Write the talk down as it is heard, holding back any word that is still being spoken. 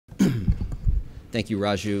Thank you,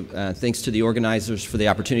 Raju. Thanks to the organizers for the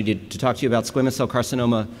opportunity to talk to you about squamous cell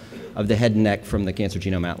carcinoma of the head and neck from the Cancer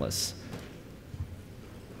Genome Atlas.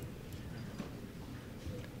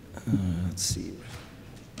 Let's see.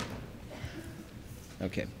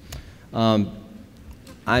 Okay.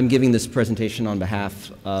 I'm giving this presentation on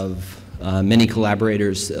behalf of many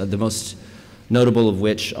collaborators, the most notable of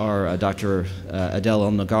which are Dr. Adele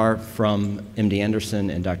El-Nagar from MD Anderson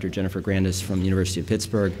and Dr. Jennifer Grandis from the University of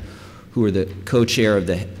Pittsburgh, who are the co-chair of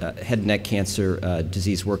the Head and Neck Cancer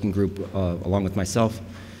Disease Working Group, along with myself,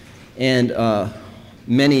 and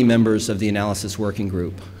many members of the Analysis Working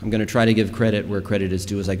Group. I'm going to try to give credit where credit is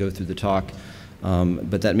due as I go through the talk,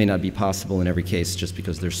 but that may not be possible in every case just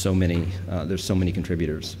because there's so many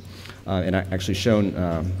contributors. And I actually shown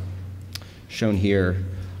here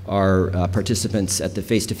are participants at the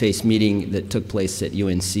face-to-face meeting that took place at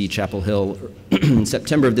UNC Chapel Hill in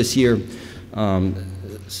September of this year.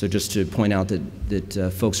 So just to point out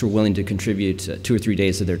that folks were willing to contribute 2 or 3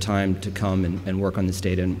 days of their time to come and work on this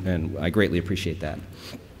data, and I greatly appreciate that.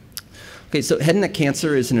 Okay, so head and neck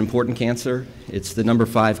cancer is an important cancer. It's the number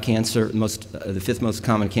 5 cancer, the 5th most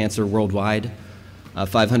common cancer worldwide.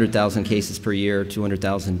 500,000 cases per year,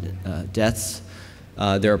 200,000 deaths.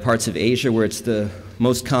 There are parts of Asia where it's the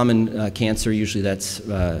most common cancer. Usually that's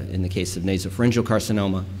in the case of nasopharyngeal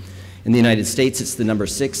carcinoma. In the United States, it's the number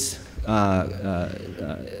 6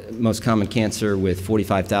 most common cancer with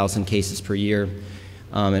 45,000 cases per year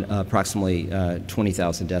and approximately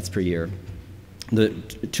 20,000 deaths per year. The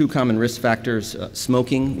 2 common risk factors,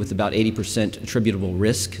 smoking with about 80% attributable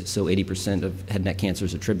risk, so 80% of head and neck cancer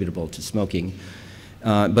is attributable to smoking,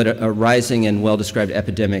 but a rising and well-described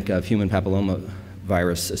epidemic of human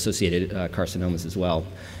papillomavirus-associated carcinomas as well.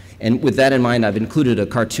 And with that in mind, I've included a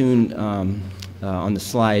cartoon on the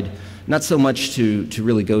slide, not so much to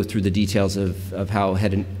really go through the details of how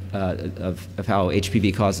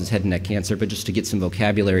HPV causes head and neck cancer, but just to get some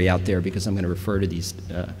vocabulary out there because I'm going to refer to these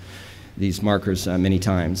markers many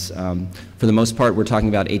times. For the most part, we're talking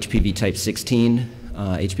about HPV type 16.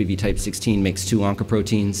 HPV type 16 makes 2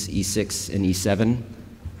 oncoproteins, E6 and E7.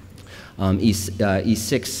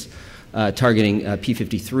 E6 targeting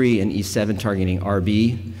P53 and E7 targeting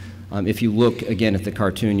RB. If you look again at the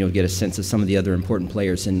cartoon, you'll get a sense of some of the other important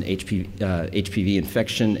players in HPV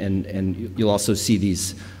infection, and you'll also see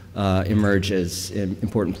these emerge as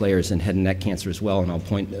important players in head and neck cancer as well. And I'll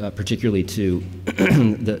point particularly to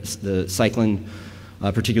the cyclin,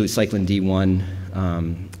 particularly cyclin D1,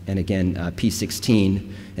 and again P16.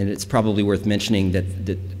 And it's probably worth mentioning that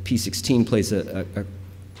P16 plays an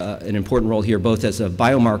important role here, both as a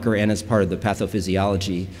biomarker and as part of the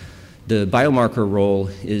pathophysiology. The biomarker role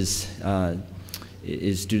is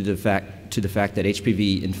due to the fact that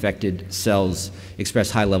HPV-infected cells express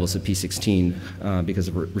high levels of P16 because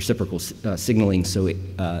of reciprocal signaling. So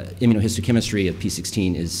immunohistochemistry of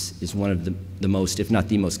P16 is one of the most, if not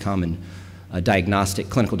the most common,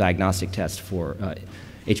 clinical diagnostic test for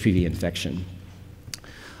HPV infection.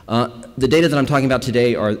 The data that I'm talking about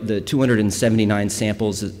today are the 279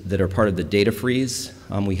 samples that are part of the data freeze.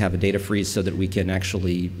 We have a data freeze so that we can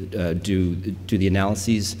actually do the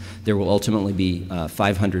analyses. There will ultimately be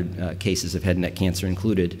 500 cases of head and neck cancer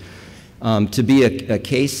included. To be a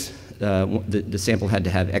case, the sample had to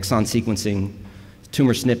have exon sequencing,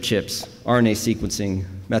 tumor SNP chips, RNA sequencing,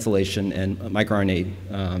 methylation, and microRNA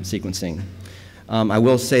sequencing. I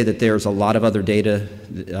will say that there's a lot of other data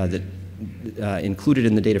that included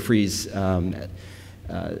in the data freeze that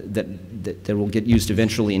will get used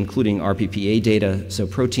eventually, including RPPA data, so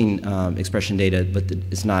protein expression data, but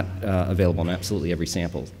it's not available in absolutely every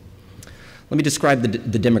sample. Let me describe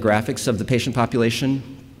the demographics of the patient population.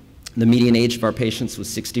 The median age of our patients was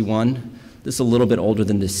 61. This is a little bit older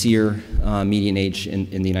than the SEER median age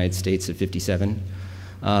in the United States at 57.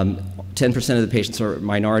 10% of the patients are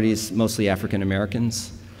minorities, mostly African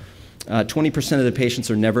Americans. 20% of the patients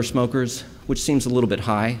are never smokers, which seems a little bit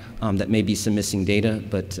high. That may be some missing data,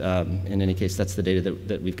 but in any case, that's the data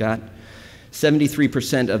that we've got.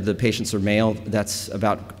 73% of the patients are male. That's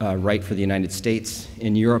about right for the United States.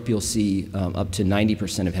 In Europe, you'll see up to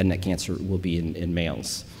 90% of head and neck cancer will be in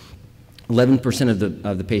males. 11%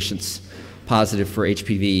 of the patients positive for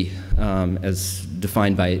HPV as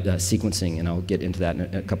defined by sequencing, and I'll get into that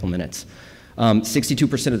in a couple minutes.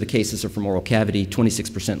 62% of the cases are from oral cavity,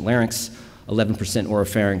 26% larynx, 11%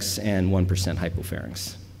 oropharynx, and 1%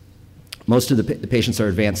 hypopharynx. Most of the patients are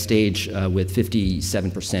advanced stage with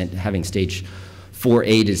 57% having stage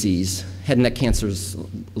 4A disease. Head and neck cancer is a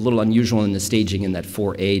little unusual in the staging in that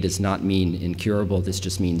 4A does not mean incurable. This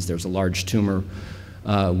just means there's a large tumor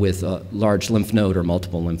with a large lymph node or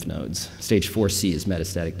multiple lymph nodes. Stage 4C is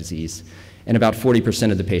metastatic disease. and about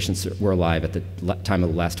 40% of the patients were alive at the time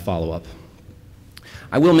of the last follow-up.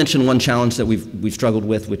 I will mention one challenge that we've struggled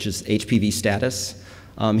with, which is HPV status.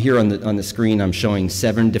 Here on the screen, I'm showing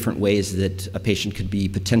 7 different ways that a patient could be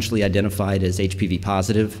potentially identified as HPV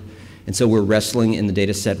positive. And so we're wrestling in the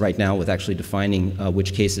data set right now with actually defining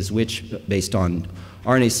which case is which based on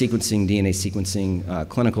RNA sequencing, DNA sequencing,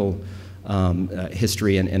 clinical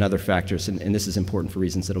history, and other factors. And this is important for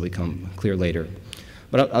reasons that will become clear later.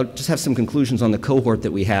 But I'll just have some conclusions on the cohort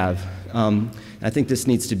that we have. I think this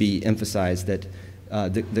needs to be emphasized that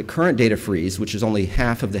the current data freeze, which is only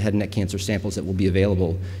half of the head and neck cancer samples that will be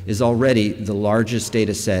available, is already the largest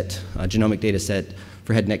data set, genomic data set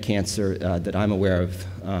for head and neck cancer that I'm aware of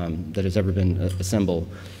that has ever been assembled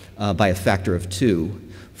by a factor of 2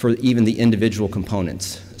 for even the individual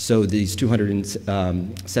components. So these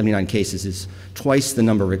 279 cases is twice the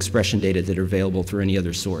number of expression data that are available through any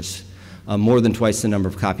other source, more than twice the number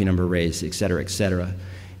of copy number arrays, et cetera, et cetera.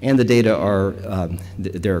 And the data are,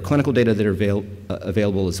 there are clinical data that are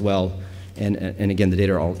available as well, and again, the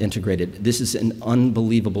data are all integrated. This is an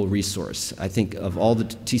unbelievable resource. I think of all the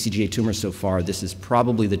TCGA tumors so far, this is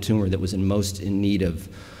probably the tumor that was most in need of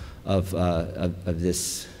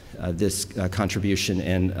this contribution,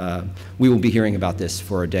 and we will be hearing about this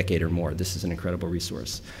for a decade or more. This is an incredible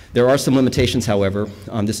resource. There are some limitations, however.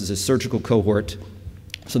 This is a surgical cohort,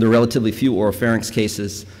 so there are relatively few oropharynx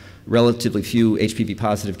cases, relatively few HPV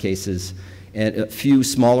positive cases, and a few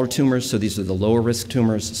smaller tumors, so these are the lower risk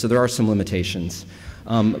tumors, so there are some limitations,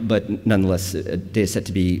 but nonetheless a data set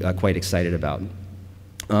to be quite excited about.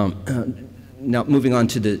 Now moving on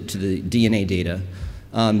to the DNA data,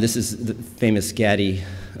 this is the famous Gaddy-Getz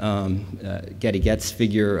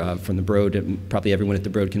figure from the Broad, and probably everyone at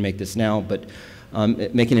the Broad can make this now, but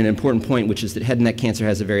making an important point, which is that head and neck cancer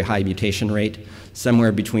has a very high mutation rate,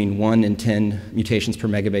 somewhere between 1 and 10 mutations per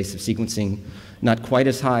megabase of sequencing, not quite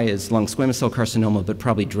as high as lung squamous cell carcinoma, but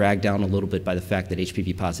probably dragged down a little bit by the fact that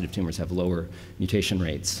HPV positive tumors have lower mutation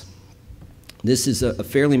rates. This is a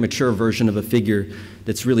fairly mature version of a figure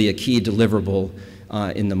that's really a key deliverable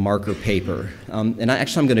in the marker paper. And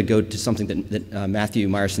I'm going to go to something that Matthew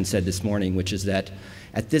Meyerson said this morning, which is that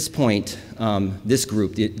at this point, this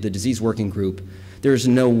group, the disease working group, there's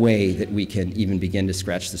no way that we can even begin to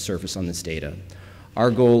scratch the surface on this data. Our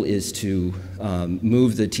goal is to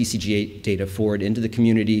move the TCGA data forward into the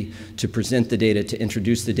community, to present the data, to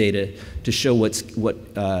introduce the data, to show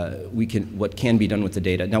what can be done with the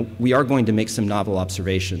data. Now, we are going to make some novel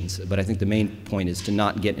observations, but I think the main point is to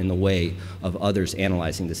not get in the way of others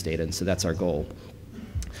analyzing this data, and so that's our goal.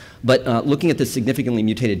 But looking at the significantly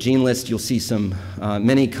mutated gene list, you'll see some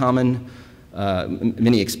many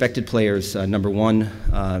expected players. Number 1,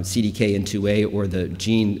 CDKN2A, or the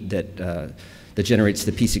gene that generates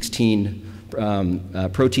the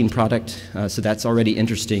P16 protein product. So that's already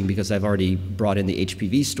interesting because I've already brought in the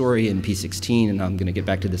HPV story and P16, and I'm going to get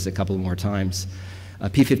back to this a couple more times.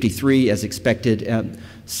 P53, as expected,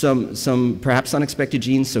 some perhaps unexpected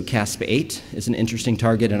genes, so CASP8 is an interesting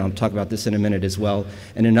target, and I'll talk about this in a minute as well,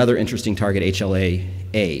 and another interesting target,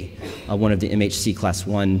 HLA-A, one of the MHC class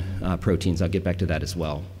 1 proteins. I'll get back to that as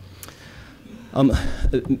well.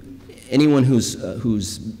 Anyone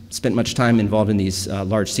who's spent much time involved in these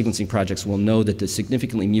large sequencing projects will know that the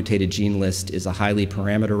significantly mutated gene list is a highly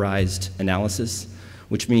parameterized analysis,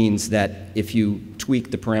 which means that if you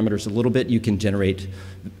tweak the parameters a little bit, you can generate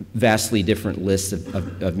vastly different lists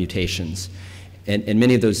of mutations. And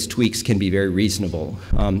many of those tweaks can be very reasonable.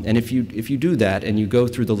 And if you do that and you go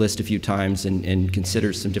through the list a few times and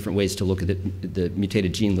consider some different ways to look at the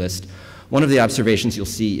mutated gene list, one of the observations you'll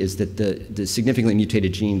see is that the significantly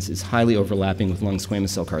mutated genes is highly overlapping with lung squamous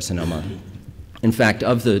cell carcinoma. In fact,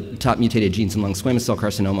 of the top mutated genes in lung squamous cell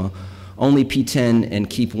carcinoma, only P10 and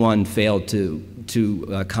KEAP1 failed to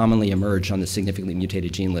commonly emerge on the significantly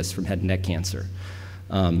mutated gene list from head and neck cancer.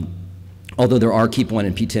 Although there are KEAP1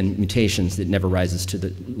 and P10 mutations that never rises to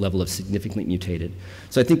the level of significantly mutated.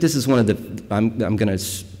 So I think this is one of the, I'm going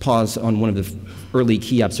to pause on one of the early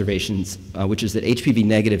key observations, which is that HPV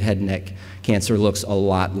negative head and neck cancer looks a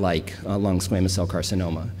lot like lung squamous cell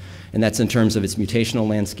carcinoma. And that's in terms of its mutational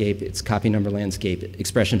landscape, its copy number landscape,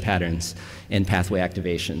 expression patterns, and pathway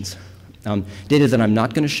activations. Data that I'm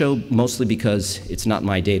not going to show, mostly because it's not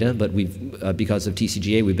my data, but because of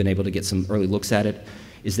TCGA, we've been able to get some early looks at it,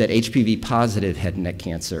 is that HPV positive head and neck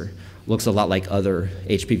cancer looks a lot like other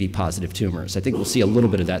HPV positive tumors. I think we'll see a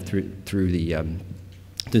little bit of that through the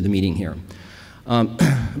meeting here.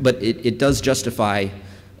 But it does justify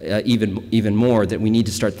even more that we need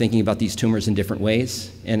to start thinking about these tumors in different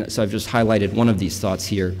ways. And so I've just highlighted one of these thoughts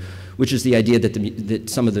here, which is the idea that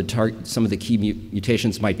some of the key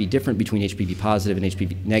mutations might be different between HPV positive and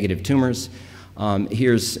HPV negative tumors.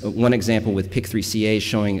 Here's one example with PIK3CA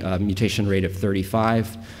showing a mutation rate of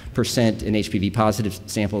 35% in HPV positive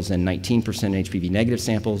samples and 19% in HPV negative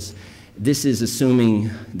samples. This is assuming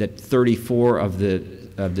that 34 of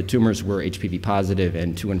the tumors were HPV positive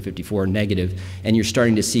and 254 negative, and you're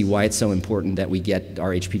starting to see why it's so important that we get our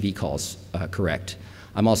HPV calls correct.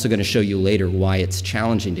 I'm also going to show you later why it's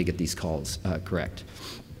challenging to get these calls correct.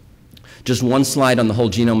 Just one slide on the whole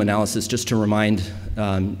genome analysis, just to remind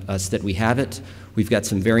us that we have it. We've got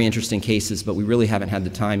some very interesting cases, but we really haven't had the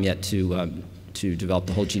time yet to develop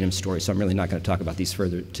the whole genome story, so I'm really not going to talk about these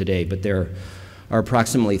further today, but there are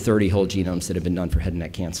approximately 30 whole genomes that have been done for head and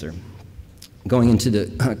neck cancer. Going into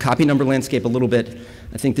the copy number landscape a little bit,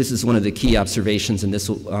 I think this is one of the key observations, and this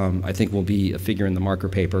will, I think will be a figure in the marker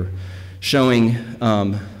paper, showing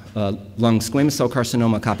lung squamous cell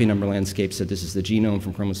carcinoma copy number landscape. So this is the genome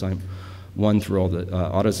from chromosome 1 through all the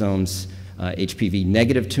autosomes, HPV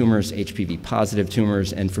negative tumors, HPV positive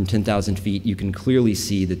tumors, and from 10,000 feet you can clearly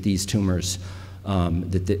see that these tumors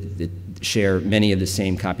that share many of the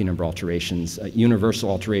same copy number alterations, universal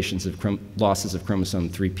alterations of losses of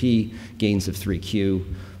chromosome 3p, gains of 3q,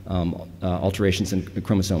 alterations in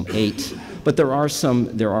chromosome 8. But there are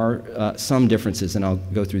some differences, and I'll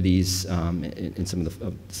go through these in some of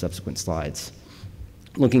the subsequent slides.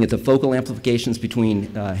 Looking at the focal amplifications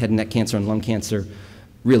between head and neck cancer and lung cancer,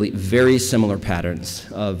 really very similar patterns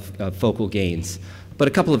of focal gains, but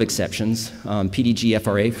a couple of exceptions.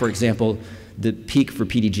 PDGFRA, for example, the peak for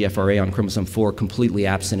PDGFRA on chromosome 4 completely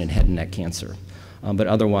absent in head and neck cancer, but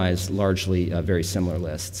otherwise largely very similar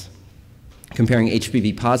lists. Comparing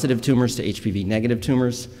HPV positive tumors to HPV negative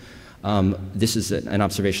tumors, this is an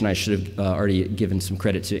observation I should have already given some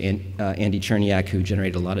credit to Andy Cherniak, who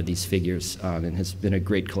generated a lot of these figures and has been a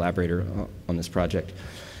great collaborator on this project,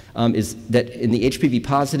 is that in the HPV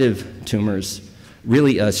positive tumors,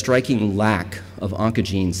 really a striking lack of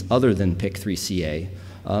oncogenes other than PIK3CA,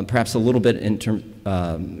 perhaps a little bit in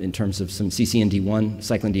terms of some CCND1,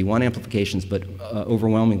 cyclin D1 amplifications, but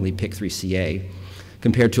overwhelmingly PIK3CA,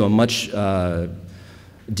 compared to a much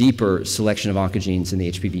deeper selection of oncogenes in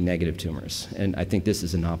the HPV negative tumors. And I think this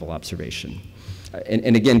is a novel observation.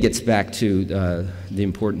 And again, gets back to the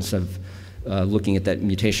importance of looking at that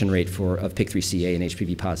mutation rate of PIK3CA in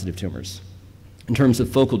HPV positive tumors. In terms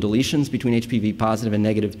of focal deletions between HPV positive and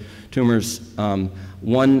negative tumors,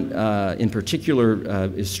 one in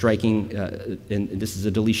particular is striking, and this is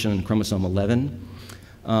a deletion on chromosome 11.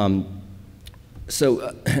 And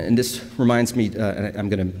this reminds me, and I'm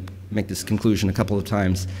going to make this conclusion a couple of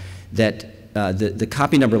times, that the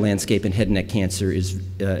copy number landscape in head and neck cancer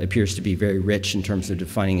appears to be very rich in terms of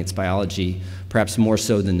defining its biology, perhaps more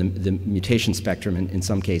so than the mutation spectrum in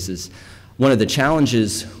some cases. One of the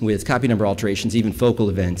challenges with copy number alterations, even focal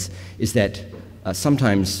events, is that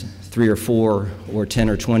sometimes 3 or 4 or 10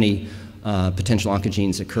 or 20 potential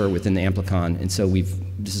oncogenes occur within the amplicon, and so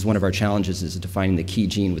this is one of our challenges, is defining the key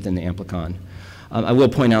gene within the amplicon. I will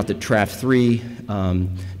point out that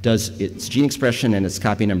TRAF3 does its gene expression and its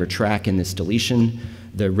copy number track in this deletion.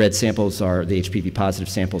 The red samples are the HPV positive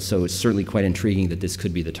samples, so it's certainly quite intriguing that this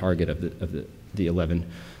could be the target of the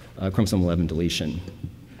chromosome 11 deletion.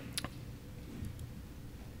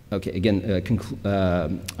 Okay, again,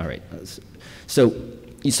 all right. So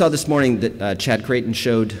you saw this morning that Chad Creighton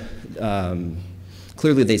showed,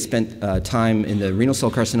 clearly they spent time in the renal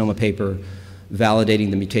cell carcinoma paper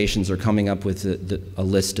validating the mutations or coming up with a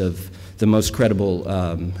list of the most credible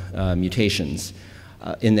mutations.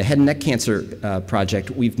 In the head and neck cancer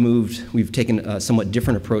project, we've taken a somewhat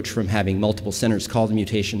different approach from having multiple centers call the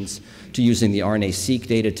mutations to using the RNA-seq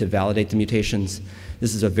data to validate the mutations.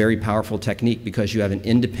 This is a very powerful technique because you have an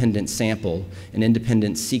independent sample, an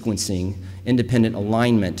independent sequencing, independent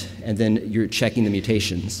alignment, and then you're checking the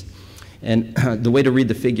mutations. And the way to read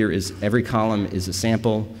the figure is every column is a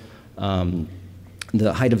sample.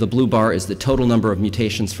 The height of the blue bar is the total number of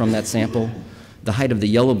mutations from that sample. The height of the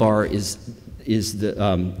yellow bar is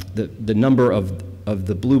the number of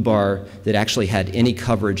the blue bar that actually had any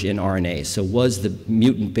coverage in RNA. So was the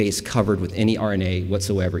mutant base covered with any RNA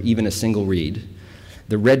whatsoever, even a single read?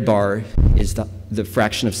 The red bar is the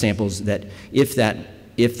fraction of samples that if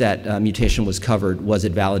that mutation was covered, was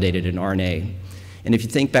it validated in RNA? And if you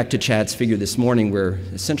think back to Chad's figure this morning, where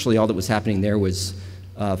essentially all that was happening there was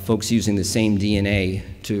folks using the same DNA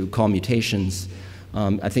to call mutations,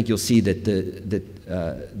 I think you'll see that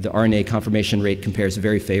the RNA confirmation rate compares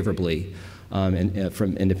very favorably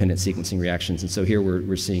from independent sequencing reactions. And so here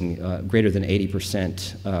we're seeing greater than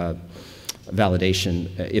 80% validation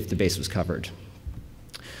if the base was covered.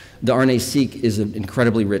 The RNA-seq is an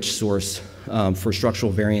incredibly rich source for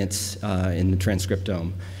structural variants in the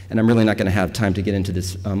transcriptome. And I'm really not going to have time to get into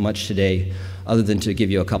this much today, other than to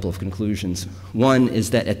give you a couple of conclusions. One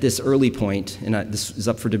is that at this early point, and this is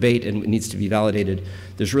up for debate and it needs to be validated,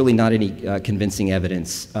 there's really not any convincing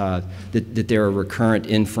evidence that there are recurrent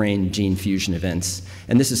in-frame gene fusion events.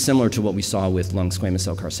 And this is similar to what we saw with lung squamous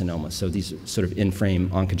cell carcinoma, so these are sort of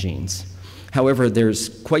in-frame oncogenes. However,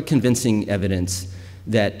 there's quite convincing evidence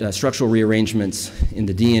that structural rearrangements in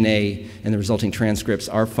the DNA and the resulting transcripts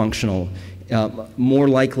are functional, more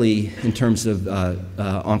likely in terms of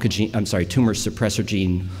tumor suppressor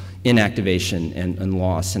gene inactivation and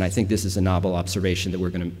loss. And I think this is a novel observation that we're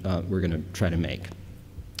going to try to make.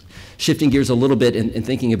 Shifting gears a little bit and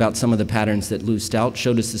thinking about some of the patterns that Lou Stout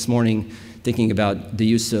showed us this morning, thinking about the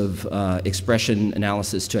use of expression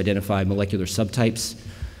analysis to identify molecular subtypes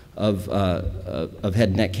of head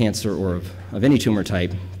and neck cancer or of any tumor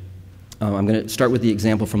type. I'm going to start with the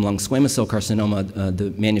example from lung squamous cell carcinoma,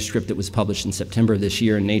 the manuscript that was published in September of this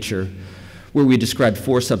year in Nature, where we described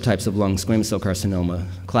 4 subtypes of lung squamous cell carcinoma: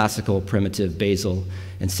 classical, primitive, basal,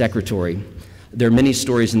 and secretory. There are many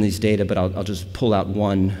stories in these data, but I'll just pull out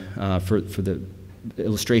one for the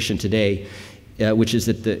illustration today, which is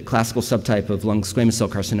that the classical subtype of lung squamous cell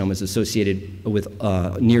carcinoma is associated with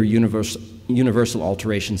near universal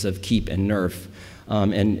alterations of KEAP and NERF.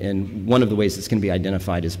 And one of the ways it's going to be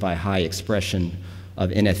identified is by high expression of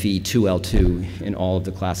NFE2L2 in all of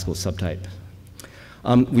the classical subtype.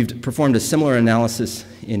 We've performed a similar analysis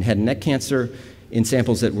in head and neck cancer in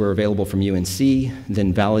samples that were available from UNC,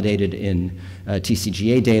 then validated in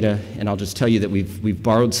TCGA data. And I'll just tell you that we've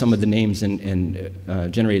borrowed some of the names and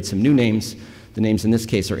generated some new names. The names in this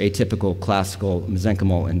case are atypical, classical,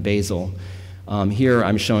 mesenchymal, and basal. Here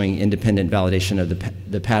I'm showing independent validation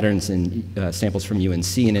of the patterns in samples from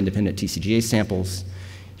UNC and independent TCGA samples.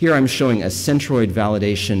 Here I'm showing a centroid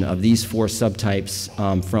validation of these 4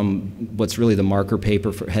 subtypes from what's really the marker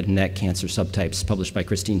paper for head and neck cancer subtypes published by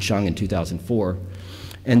Christine Chung in 2004.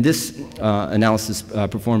 And this analysis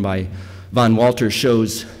performed by Von Walter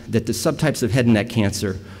shows that the subtypes of head and neck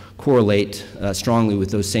cancer correlate strongly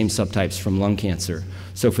with those same subtypes from lung cancer.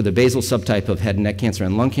 So for the basal subtype of head and neck cancer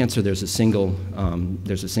and lung cancer, there's a single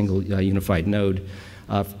unified node.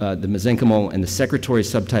 The mesenchymal and the secretory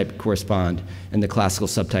subtype correspond, and the classical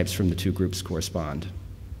subtypes from the 2 groups correspond.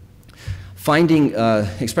 Finding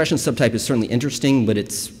expression subtype is certainly interesting, but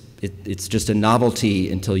it's just a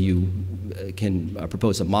novelty until you can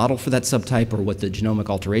propose a model for that subtype or what the genomic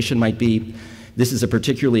alteration might be. This is a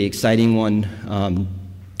particularly exciting one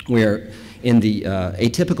where in the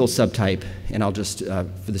atypical subtype, and I'll just,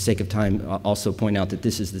 for the sake of time, also point out that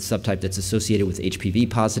this is the subtype that's associated with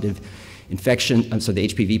HPV-positive infection. So the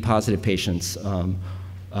HPV-positive patients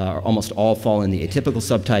almost all fall in the atypical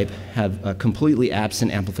subtype, have a completely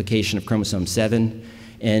absent amplification of chromosome 7,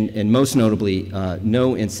 and most notably,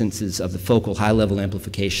 no instances of the focal high-level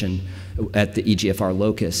amplification at the EGFR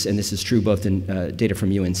locus. And this is true both in data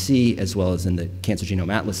from UNC as well as in the Cancer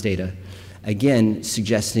Genome Atlas data. Again,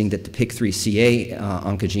 suggesting that the PIK3CA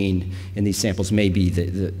oncogene in these samples may be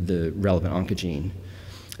the relevant oncogene.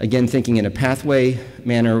 Again, thinking in a pathway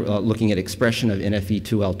manner, looking at expression of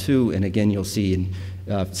NFE2L2, and again, you'll see in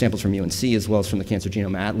samples from UNC as well as from the Cancer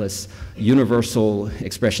Genome Atlas, universal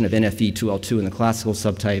expression of NFE2L2 in the classical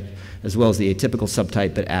subtype, as well as the atypical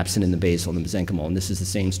subtype, but absent in the basal and the mesenchymal. And this is the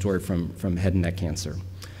same story from head and neck cancer.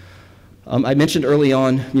 I mentioned early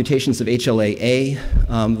on mutations of HLA-A,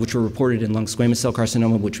 which were reported in lung squamous cell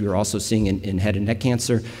carcinoma, which we were also seeing in head and neck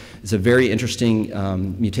cancer. It's a very interesting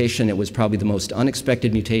mutation. It was probably the most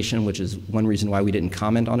unexpected mutation, which is one reason why we didn't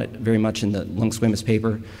comment on it very much in the lung squamous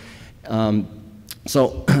paper.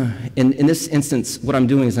 So in this instance, what I'm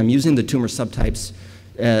doing is I'm using the tumor subtypes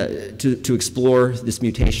to explore this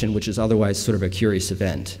mutation, which is otherwise sort of a curious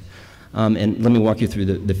event. And let me walk you through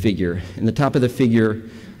the figure. In the top of the figure,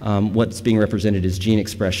 what's being represented is gene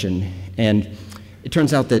expression. And it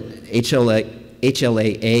turns out that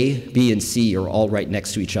HLA-A, B, and C are all right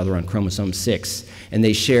next to each other on chromosome 6. And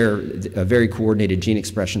they share a very coordinated gene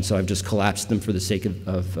expression, so I've just collapsed them for the sake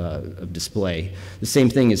of display. The same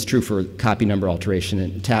thing is true for copy number alteration.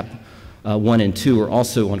 And TAP 1 and 2 are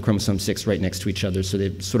also on chromosome 6 right next to each other, so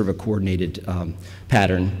they're sort of a coordinated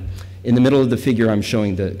pattern. In the middle of the figure, I'm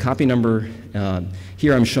showing the copy number.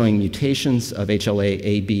 Here I'm showing mutations of HLA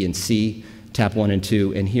A, B, and C, TAP 1 and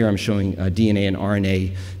 2, and here I'm showing DNA and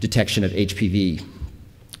RNA detection of HPV.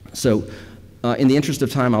 So in the interest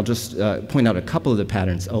of time, I'll just point out a couple of the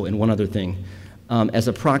patterns. Oh, and one other thing. As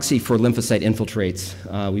a proxy for lymphocyte infiltrates,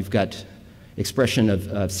 we've got expression of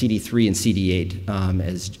CD3 and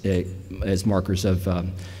CD8 as markers of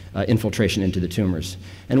infiltration into the tumors.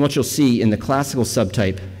 And what you'll see in the classical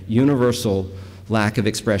subtype, universal lack of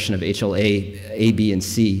expression of HLA, A, B, and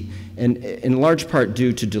C, and in large part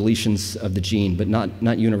due to deletions of the gene, but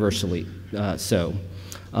not universally so.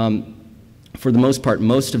 For the most part,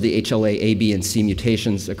 most of the HLA, A, B, and C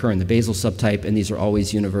mutations occur in the basal subtype, and these are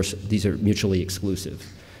always these are mutually exclusive.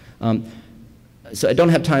 So I don't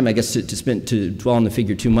have time, I guess, to dwell on the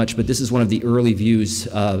figure too much, but this is one of the early views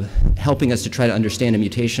of helping us to try to understand a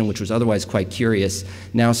mutation which was otherwise quite curious,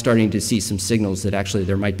 now starting to see some signals that actually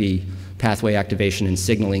there might be pathway activation and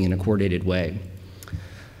signaling in a coordinated way.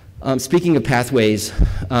 Speaking of pathways,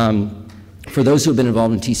 for those who have been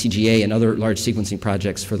involved in TCGA and other large sequencing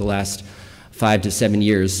projects for the last 5 to 7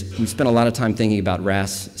 years, we spent a lot of time thinking about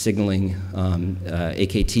RAS signaling,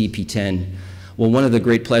 AKT, PTEN. Well, one of the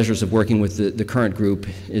great pleasures of working with the current group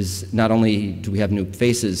is not only do we have new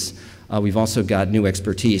faces, we've also got new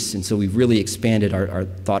expertise, and so we've really expanded our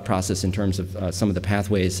thought process in terms of some of the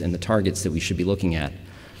pathways and the targets that we should be looking at.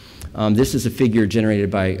 This is a figure generated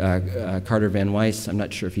by Carter Van Weiss. I'm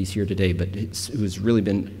not sure if he's here today, but who's really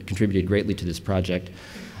contributed greatly to this project,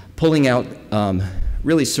 pulling out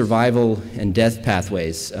really survival and death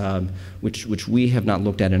pathways, which we have not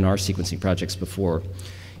looked at in our sequencing projects before.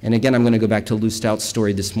 And again, I'm going to go back to Lou Stout's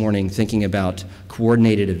story this morning, thinking about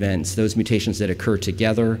coordinated events, those mutations that occur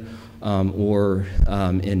together or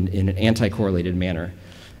in an anti-correlated manner.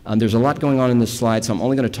 There's a lot going on in this slide, so I'm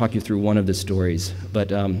only going to talk you through one of the stories.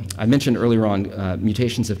 But I mentioned earlier on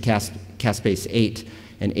mutations of caspase 8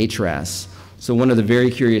 and HRAS. So one of the very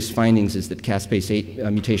curious findings is that caspase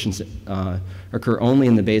 8 mutations occur only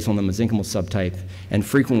in the basal and the mesenchymal subtype, and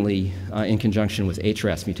frequently in conjunction with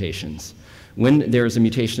HRAS mutations. When there is a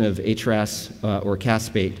mutation of HRAS or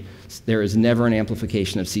caspase, there is never an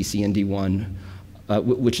amplification of CCND1,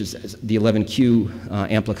 which is the 11q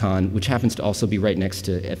amplicon, which happens to also be right next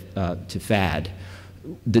to FAD.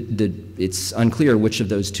 It's unclear which of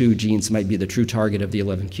those two genes might be the true target of the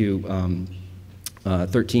 11q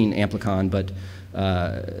 13 amplicon,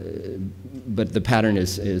 but the pattern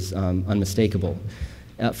is unmistakable.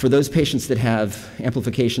 For those patients that have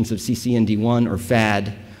amplifications of CCND1 or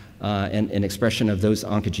FAD and expression of those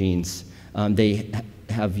oncogenes, they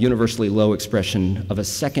have universally low expression of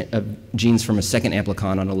genes from a second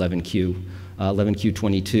amplicon on 11q,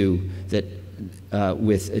 11q22, that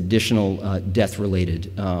with additional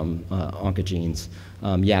death-related oncogenes,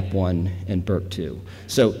 YAP1 and BERT2.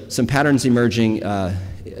 So some patterns emerging. I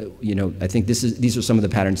think these are some of the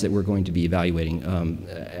patterns that we're going to be evaluating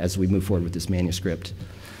as we move forward with this manuscript.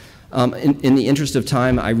 In the interest of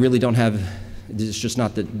time, I really don't have. This is just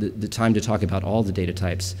not the time to talk about all the data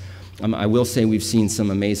types. I will say we've seen some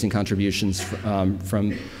amazing contributions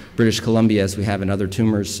from British Columbia, as we have in other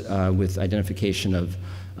tumors, with identification of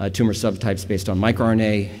tumor subtypes based on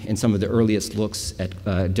microRNA and some of the earliest looks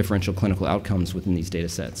at differential clinical outcomes within these data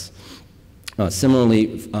sets. Similarly,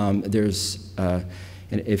 there's, and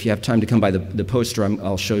if you have time to come by the poster,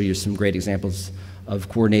 I'll show you some great examples of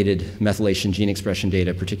coordinated methylation gene expression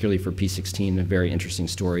data, particularly for P16, a very interesting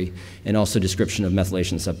story, and also description of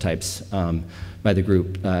methylation subtypes by the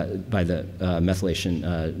group, by the methylation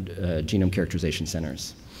genome characterization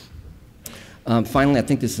centers. Finally, I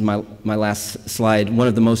think this is my last slide. One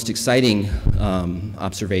of the most exciting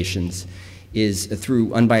observations is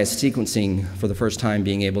through unbiased sequencing, for the first time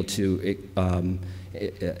being able to,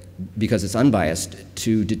 because it's unbiased,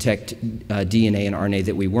 to detect DNA and RNA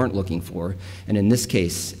that we weren't looking for. And in this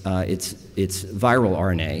case, it's viral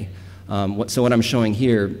RNA. So what I'm showing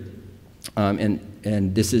here,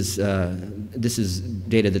 and this is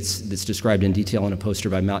data that's described in detail in a poster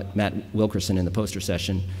by Matt Wilkerson in the poster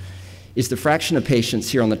session, is the fraction of patients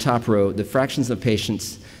here on the top row, the fractions of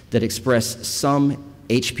patients that express some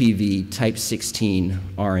HPV type 16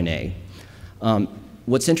 RNA.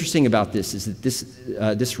 What's interesting about this is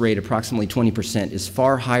that this rate, approximately 20%, is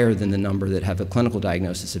far higher than the number that have a clinical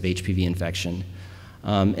diagnosis of HPV infection.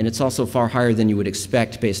 And it's also far higher than you would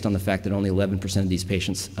expect based on the fact that only 11% of these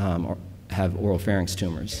patients have oropharynx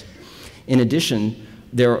tumors. In addition,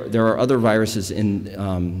 there are other viruses in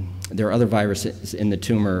the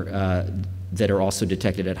tumor that are also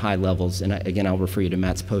detected at high levels, and again, I'll refer you to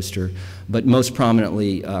Matt's poster, but most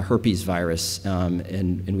prominently herpes virus,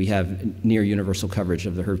 and we have near universal coverage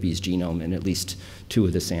of the herpes genome in at least 2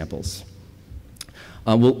 of the samples.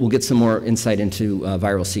 We'll get some more insight into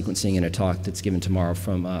viral sequencing in a talk that's given tomorrow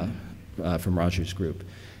from Raju's group.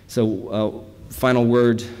 So final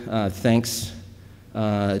word, thanks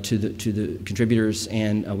to the contributors,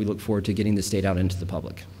 and we look forward to getting this data out into the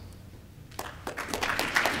public.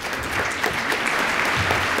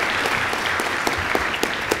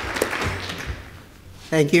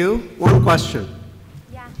 Thank you. One question.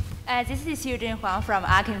 Yeah, this is Yujin Huang from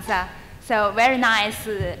Arkansas. So very nice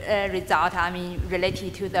result, I mean,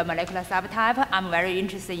 related to the molecular subtype. I'm very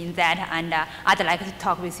interested in that, and I'd like to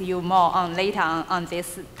talk with you more later on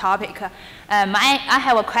this topic. I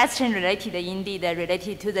have a question related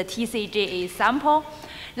to the TCGA sample.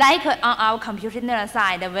 Like on our computational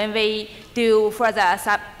side, when we do further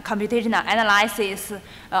computational analysis,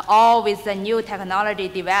 all with the new technology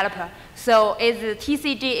developed, so is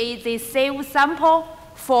TCGA the safe sample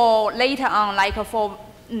for later on, like for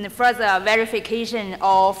further verification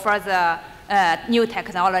or further new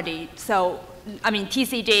technology? So, I mean,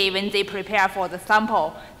 TCGA, when they prepare for the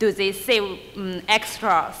sample, do they save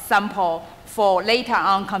extra sample for later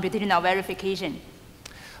on computational verification?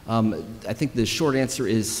 I think the short answer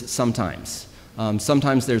is sometimes.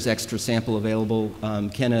 Sometimes there's extra sample available.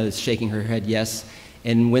 Kenna is shaking her head yes.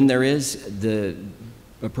 And when there is, the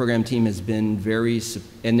program team has been very,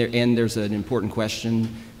 and there's an important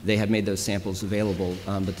question, they have made those samples available,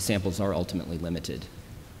 but the samples are ultimately limited.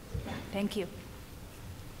 Thank you.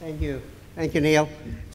 Thank you. Thank you, Neil.